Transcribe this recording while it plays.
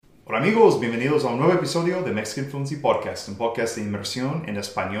Hola amigos, bienvenidos a un nuevo episodio de Mexican Fluency Podcast, un podcast de inmersión en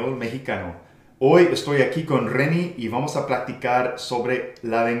español mexicano. Hoy estoy aquí con Reni y vamos a platicar sobre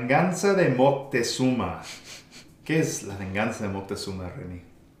la venganza de Moctezuma. ¿Qué es la venganza de Moctezuma, Reni?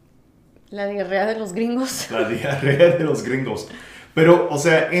 La diarrea de los gringos. La diarrea de los gringos. Pero, o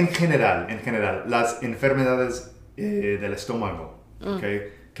sea, en general, las enfermedades del estómago, ¿okay?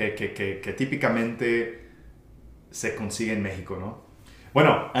 que típicamente se consigue en México, ¿no?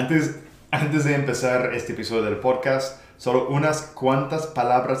 Bueno, antes de empezar este episodio del podcast, solo unas cuantas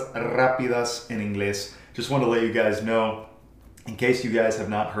palabras rápidas en inglés. Just want to let you guys know, in case you guys have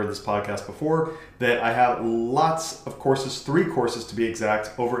not heard this podcast before, that I have lots of courses, 3 courses to be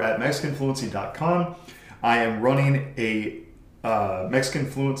exact, over at MexicanFluency.com. I am running a Mexican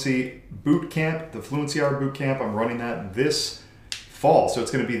Fluency Boot Camp, the Fluency Hour Boot Camp. I'm running that this fall. So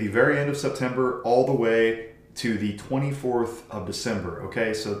it's going to be the very end of September all the way to the 24th of December,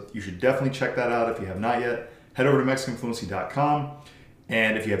 okay? So you should definitely check that out if you have not yet. Head over to MexicanFluency.com.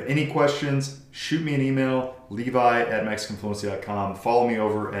 And if you have any questions, shoot me an email, levi@MexicanFluency.com. Follow me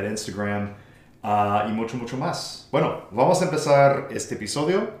over at Instagram y mucho más. Bueno, vamos a empezar este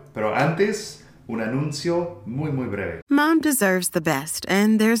episodio, pero antes, un anuncio muy breve. Mom deserves the best,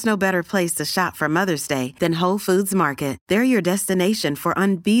 and there's no better place to shop for Mother's Day than Whole Foods Market. They're your destination for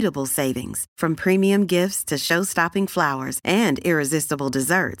unbeatable savings, from premium gifts to show-stopping flowers and irresistible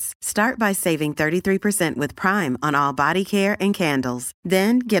desserts. Start by saving 33% with Prime on all body care and candles.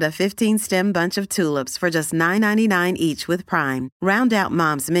 Then get a 15-stem bunch of tulips for just $9.99 each with Prime. Round out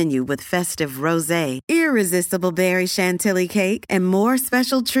Mom's menu with festive rosé, irresistible berry chantilly cake, and more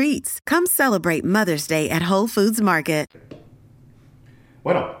special treats. Come celebrate Mother's Day at Whole Foods Market.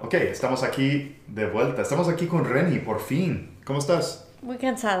 Bueno, ok, estamos aquí de vuelta. Estamos aquí con Reni, por fin. ¿Cómo estás? Muy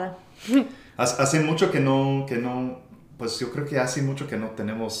cansada. Hace mucho que no, pues yo creo que hace mucho que no te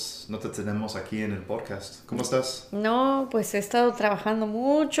tenemos aquí en el podcast. ¿Cómo estás? No, pues he estado trabajando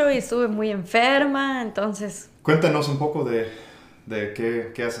mucho y estuve muy enferma, entonces... Cuéntanos un poco de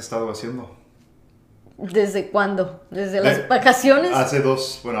qué has estado haciendo. ¿Desde cuándo? ¿Desde las vacaciones? Hace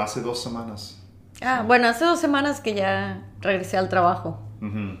 2 semanas. Bueno, hace 2 semanas que ya regresé al trabajo.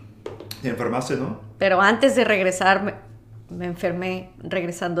 Uh-huh. ¿Te enfermaste, no? Pero antes de regresar, me enfermé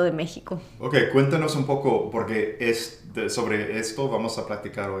regresando de México. Ok, cuéntanos un poco, porque sobre esto vamos a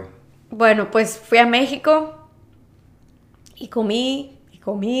platicar hoy. Bueno, pues fui a México y comí.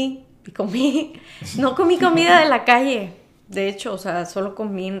 No comí comida de la calle, de hecho, o sea, solo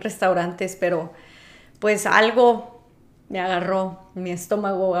comí en restaurantes, pero pues algo me agarró mi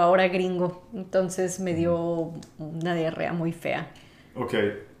estómago ahora gringo, entonces me dio una diarrea muy fea. Ok,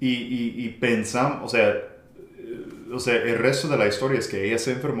 y pensamos, o sea, el resto de la historia es que ella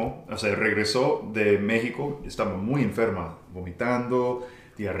se enfermó, o sea, regresó de México, estaba muy enferma, vomitando,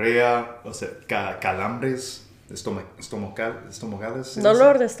 diarrea, o sea, calambres estomacales. ¿Sí?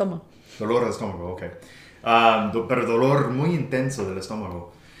 Dolor de estómago. Dolor de estómago, ok. Pero dolor muy intenso del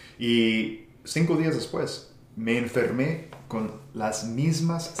estómago. Y 5 días después me enfermé con las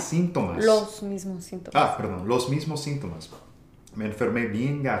mismas síntomas. Los mismos síntomas. Me enfermé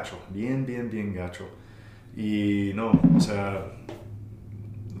bien gacho, bien gacho. Y no, o sea,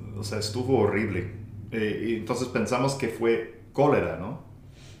 estuvo horrible. Y entonces pensamos que fue cólera, ¿no?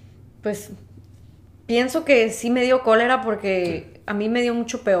 Pues pienso que sí me dio cólera porque sí. A mí me dio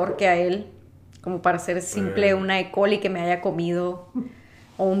mucho peor que a él. Como para ser simple, una E. coli que me haya comido.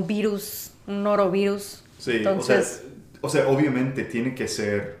 O un virus, un norovirus. Sí, entonces, o sea, obviamente tiene que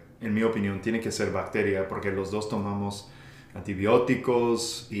ser, en mi opinión, tiene que ser bacteria, porque los dos tomamos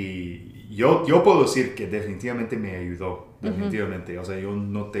antibióticos y yo puedo decir que definitivamente me ayudó, definitivamente. O sea, yo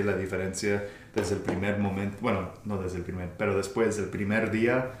noté la diferencia desde el primer momento, bueno, no desde el primer, pero después del primer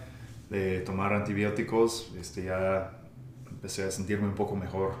día de tomar antibióticos, ya empecé a sentirme un poco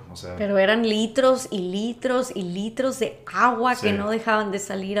mejor, o sea... Pero eran litros y litros y litros de agua que no dejaban de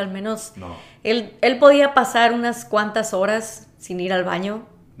salir, al menos... No. Él podía pasar unas cuantas horas sin ir al baño,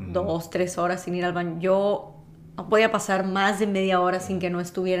 2, 3 horas sin ir al baño. Yo no podía pasar más de media hora sin que no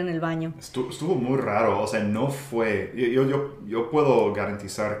estuviera en el baño. Estuvo muy raro, o sea, no fue... Yo puedo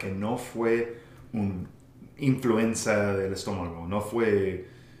garantizar que no fue un influenza del estómago, no fue...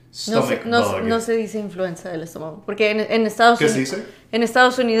 No se dice influenza del estómago, porque en Estados Unidos... ¿Qué se dice? En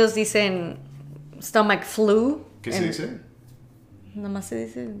Estados Unidos dicen stomach flu. ¿Qué se dice? Nomás se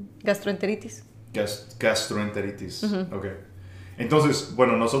dice gastroenteritis. Gastroenteritis, ok. Entonces,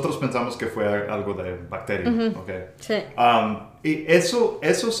 bueno, nosotros pensamos que fue algo de bacteria, ok. Sí. Y eso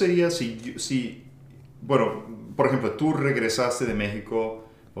sería si, bueno, por ejemplo, tú regresaste de México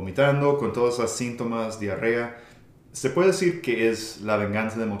vomitando con todos los síntomas, diarrea. ¿Se puede decir que es la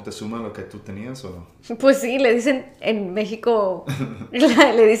venganza de Moctezuma lo que tú tenías o no? Pues sí, le dicen en México,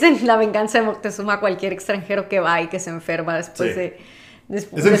 le dicen la venganza de Moctezuma a cualquier extranjero que va y que se enferma después Sí.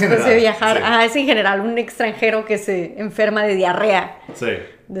 después general, de viajar. sí. Es en general un extranjero que se enferma de diarrea Sí.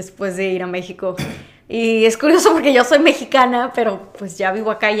 después de ir a México. Y es curioso porque yo soy mexicana, pero pues ya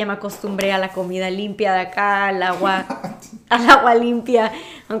vivo acá y ya me acostumbré a la comida limpia de acá, al agua limpia,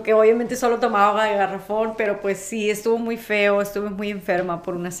 aunque obviamente solo tomaba agua de garrafón, pero pues sí, estuvo muy feo, estuve muy enferma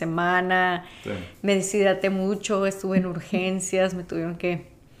por una semana, Sí. me deshidraté mucho, estuve en urgencias, me tuvieron que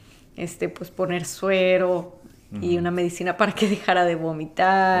pues poner suero y una medicina para que dejara de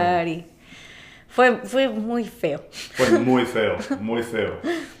vomitar y fue muy feo. Fue muy feo, muy feo.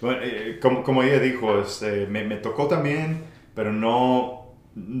 Bueno, como ella dijo, me tocó también, pero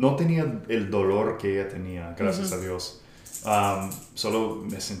no tenía el dolor que ella tenía, gracias a Dios. Solo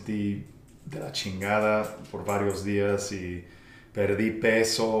me sentí de la chingada por varios días y perdí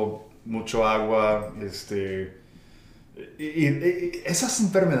peso, mucho agua, y esas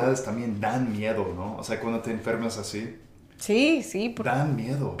enfermedades también dan miedo, ¿no? O sea, cuando te enfermas así, Sí, porque dan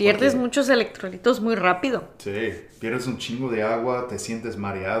miedo. pierdes porque- muchos electrolitos muy rápido. Sí, pierdes un chingo de agua, te sientes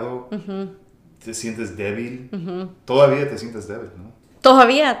mareado, te sientes débil. Todavía te sientes débil, ¿no?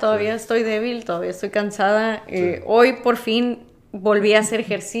 Todavía estoy débil, todavía estoy cansada. Sí. Hoy por fin volví a hacer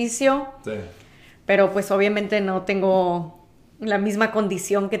ejercicio, Sí. pero pues obviamente no tengo la misma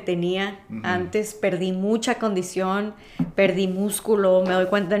condición que tenía antes. Perdí mucha condición, perdí músculo, me doy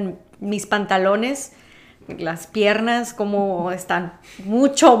cuenta en mis pantalones, las piernas como están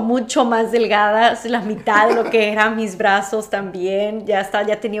mucho más delgadas, la mitad de lo que eran mis brazos también, ya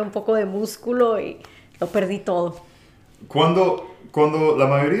tenía un poco de músculo y lo perdí todo. Cuando la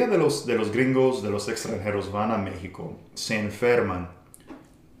mayoría de los gringos, de los extranjeros van a México, se enferman,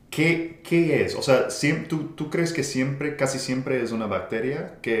 ¿qué es? O sea, ¿tú crees que casi siempre es una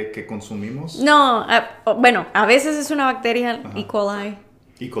bacteria que consumimos? No, bueno, a veces es una bacteria, E. coli.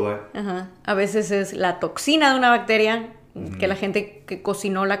 E. coli. Ajá. A veces es la toxina de una bacteria, que la gente que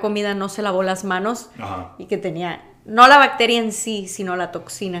cocinó la comida no se lavó las manos Ajá. y que tenía, no la bacteria en sí, sino la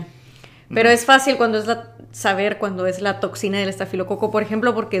toxina. Pero es fácil saber cuando es la toxina del estafilococo, por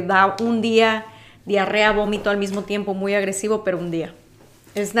ejemplo, porque da un día diarrea, vómito al mismo tiempo, muy agresivo, pero un día.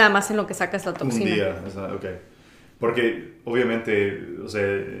 Es nada más en lo que sacas la toxina. Un día, ok. Porque obviamente, o sea,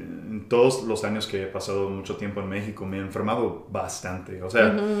 en todos los años que he pasado mucho tiempo en México me he enfermado bastante, o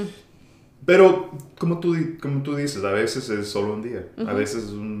sea, pero como tú dices, a veces es solo un día, a veces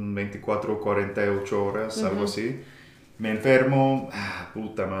un 24, 48 horas, algo así. Me enfermo,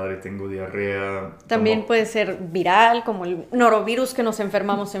 puta madre, tengo diarrea. También puede ser viral, como el norovirus que nos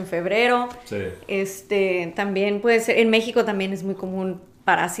enfermamos en febrero. Sí. También puede ser, en México también es muy común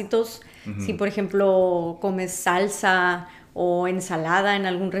parásitos. Si, por ejemplo, comes salsa o ensalada en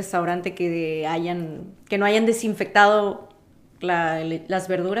algún restaurante que no hayan desinfectado las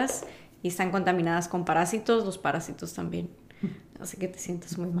verduras y están contaminadas con parásitos, los parásitos también hace que te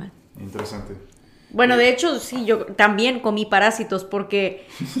sientas muy mal. Interesante. Bueno, de hecho, sí, yo también comí parásitos porque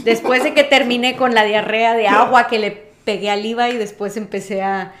después de que terminé con la diarrea de agua que le pegué al IVA y después empecé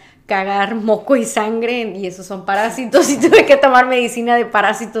a cagar moco y sangre y esos son parásitos y tuve que tomar medicina de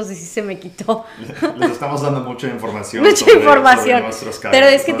parásitos y sí se me quitó. Les estamos dando mucha información. Mucha información. Sobre nuestros Pero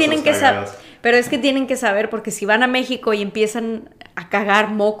es que nuestras tienen que saber porque si van a México y empiezan a cagar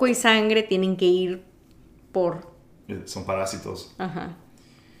moco y sangre, tienen que ir por... Son parásitos. Ajá.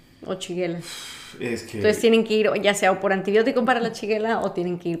 O chiguela. Es que... Entonces tienen que ir ya sea o por antibiótico para la chiguela o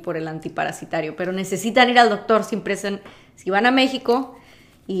tienen que ir por el antiparasitario. Pero necesitan ir al doctor si van a México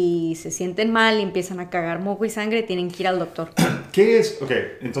y se sienten mal y empiezan a cagar moco y sangre, tienen que ir al doctor. ¿Qué es? Ok,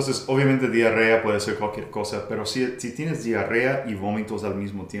 entonces obviamente diarrea puede ser cualquier cosa, pero si tienes diarrea y vómitos al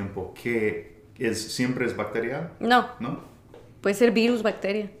mismo tiempo, ¿qué es? ¿Siempre es bacterial? No, ¿No? puede ser virus,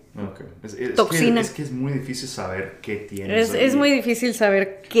 bacteria. Okay. Toxina. Es que es muy difícil saber qué tienes. Es muy difícil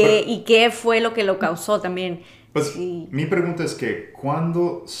saber qué fue lo que lo causó también. Pues Sí. mi pregunta es que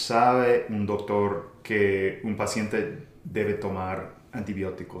 ¿cuándo sabe un doctor que un paciente debe tomar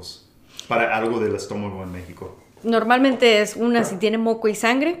antibióticos para algo del estómago en México? Normalmente es una si tiene moco y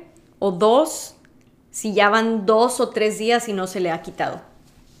sangre o dos si ya van 2 o 3 días y no se le ha quitado.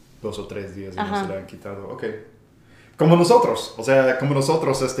 2 o 3 días y Ajá. no se le han quitado. Ok. Como nosotros. O sea, como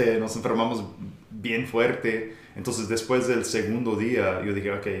nosotros nos enfermamos bien fuerte. Entonces, después del segundo día, yo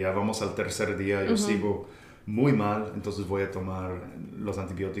dije, ok, ya vamos al tercer día. Yo sigo muy mal. Entonces, voy a tomar los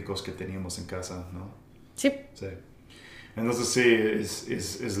antibióticos que teníamos en casa, ¿no? Sí. Sí. Entonces, sí,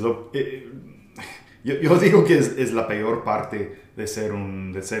 es lo... yo digo que es la peor parte de ser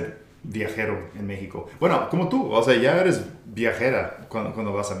viajero en México. Bueno, como tú, o sea, ya eres viajera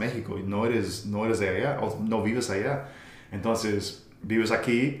cuando vas a México y no eres de allá, o no vives allá. Entonces, vives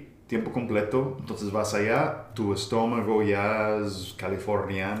aquí tiempo completo, entonces vas allá, tu estómago ya es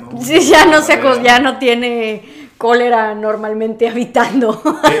californiano. Sí, ya no tiene cólera normalmente habitando.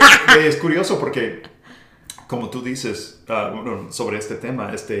 Es curioso porque, como tú dices, bueno, sobre este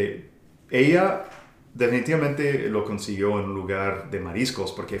tema, ella definitivamente lo consiguió en un lugar de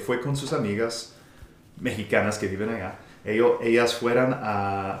mariscos, porque fue con sus amigas mexicanas que viven allá. Ellas fueron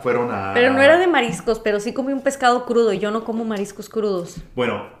a... Pero no era de mariscos, pero sí comí un pescado crudo y yo no como mariscos crudos.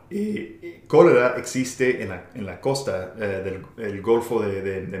 Bueno, cólera existe en la costa del Golfo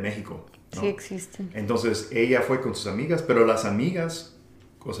de México, ¿no? Sí existe. Entonces ella fue con sus amigas, pero las amigas,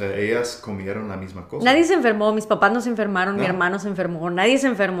 o sea, ellas comieron la misma cosa. Nadie se enfermó, mis papás no se enfermaron, No. Mi hermano se enfermó, nadie se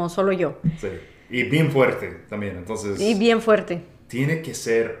enfermó, solo yo. Sí, y bien fuerte también, entonces... Y bien fuerte. Tiene que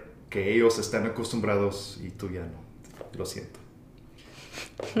ser que ellos están acostumbrados y tú ya no. Lo siento.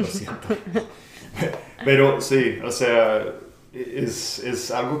 Pero sí, o sea, es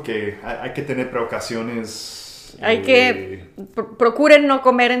algo que hay que tener precauciones. Hay que... Procuren no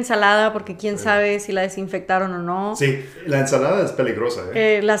comer ensalada porque quién sabe si la desinfectaron o no. Sí, la ensalada es peligrosa,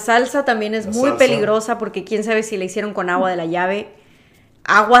 La salsa también es muy salsa. peligrosa porque quién sabe si la hicieron con agua de la llave.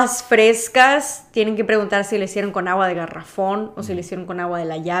 Aguas frescas, tienen que preguntar si la hicieron con agua de garrafón o si la hicieron con agua de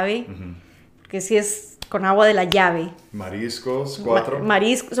la llave. Porque si es con agua de la llave. Mariscos, 4.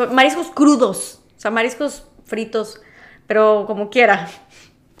 Mariscos crudos, o sea, mariscos fritos, pero como quiera,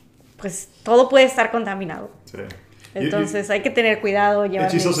 pues todo puede estar contaminado. Sí. Entonces hay que tener cuidado.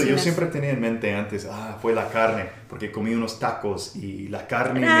 Es chistoso, yo siempre tenía en mente antes, fue la carne, porque comí unos tacos y la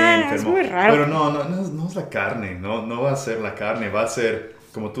carne me enfermó. Es muy raro. Pero no es la carne, no va a ser la carne, va a ser,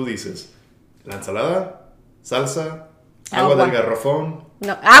 como tú dices, la ensalada, salsa, agua del garrafón.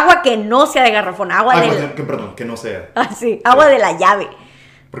 No, agua que no sea de garrafón, Perdón, que no sea. Sí, agua de la llave.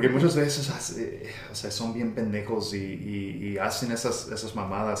 Porque muchas veces, o sea, son bien pendejos y hacen esas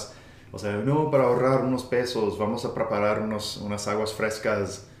mamadas. O sea, no, para ahorrar unos pesos, vamos a preparar unas aguas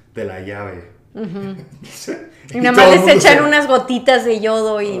frescas de la llave. Y nada más les echan unas gotitas de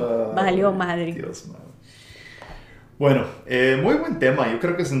yodo y valió madre. Dios mío. Bueno, muy buen tema. Yo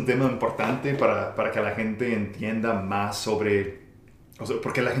creo que es un tema importante para que la gente entienda más sobre... O sea,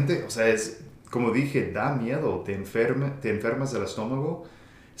 porque la gente, o sea, es, como dije, da miedo. Te enfermas del estómago,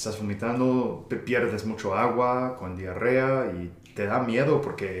 estás vomitando, pierdes mucho agua con diarrea y te da miedo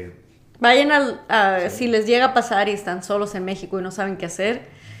porque... Vayan si les llega a pasar y están solos en México y no saben qué hacer,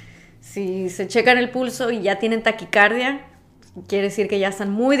 si se checan el pulso y ya tienen taquicardia, quiere decir que ya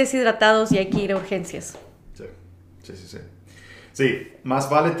están muy deshidratados y hay que ir a urgencias. Sí, más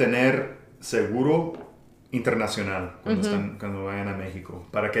vale tener seguro internacional cuando vayan a México,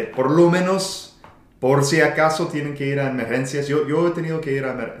 para que por lo menos, por si acaso tienen que ir a emergencias. Yo he tenido que ir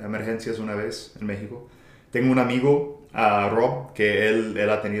a emergencias una vez en México. Tengo un amigo, Rob, que él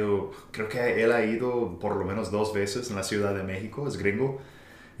ha tenido, creo que él ha ido por lo menos 2 veces en la Ciudad de México, es gringo,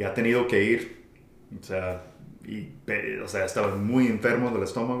 y ha tenido que ir, o sea, estaba muy enfermo del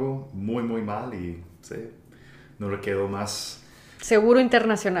estómago, muy, muy mal, y sí, no le quedó más. Seguro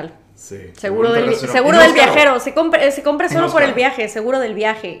internacional. Sí. Seguro del viajero. Se compra solo por el viaje, seguro del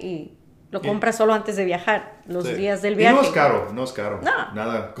viaje, y lo compra solo antes de viajar, los días del viaje. Y no es caro. No.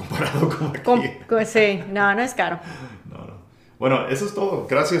 Nada comparado con aquí. Sí, no es caro. No. Bueno, eso es todo.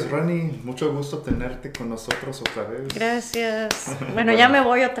 Gracias, Rani. Mucho gusto tenerte con nosotros otra vez. Gracias. Bueno, ya me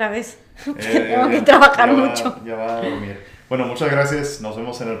voy otra vez. Tengo que trabajar mucho. Ya va a dormir. Bueno, muchas gracias. Nos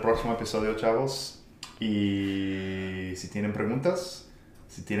vemos en el próximo episodio, chavos. Y si tienen preguntas,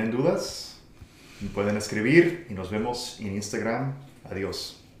 si tienen dudas, me pueden escribir y nos vemos en Instagram.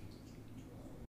 Adiós.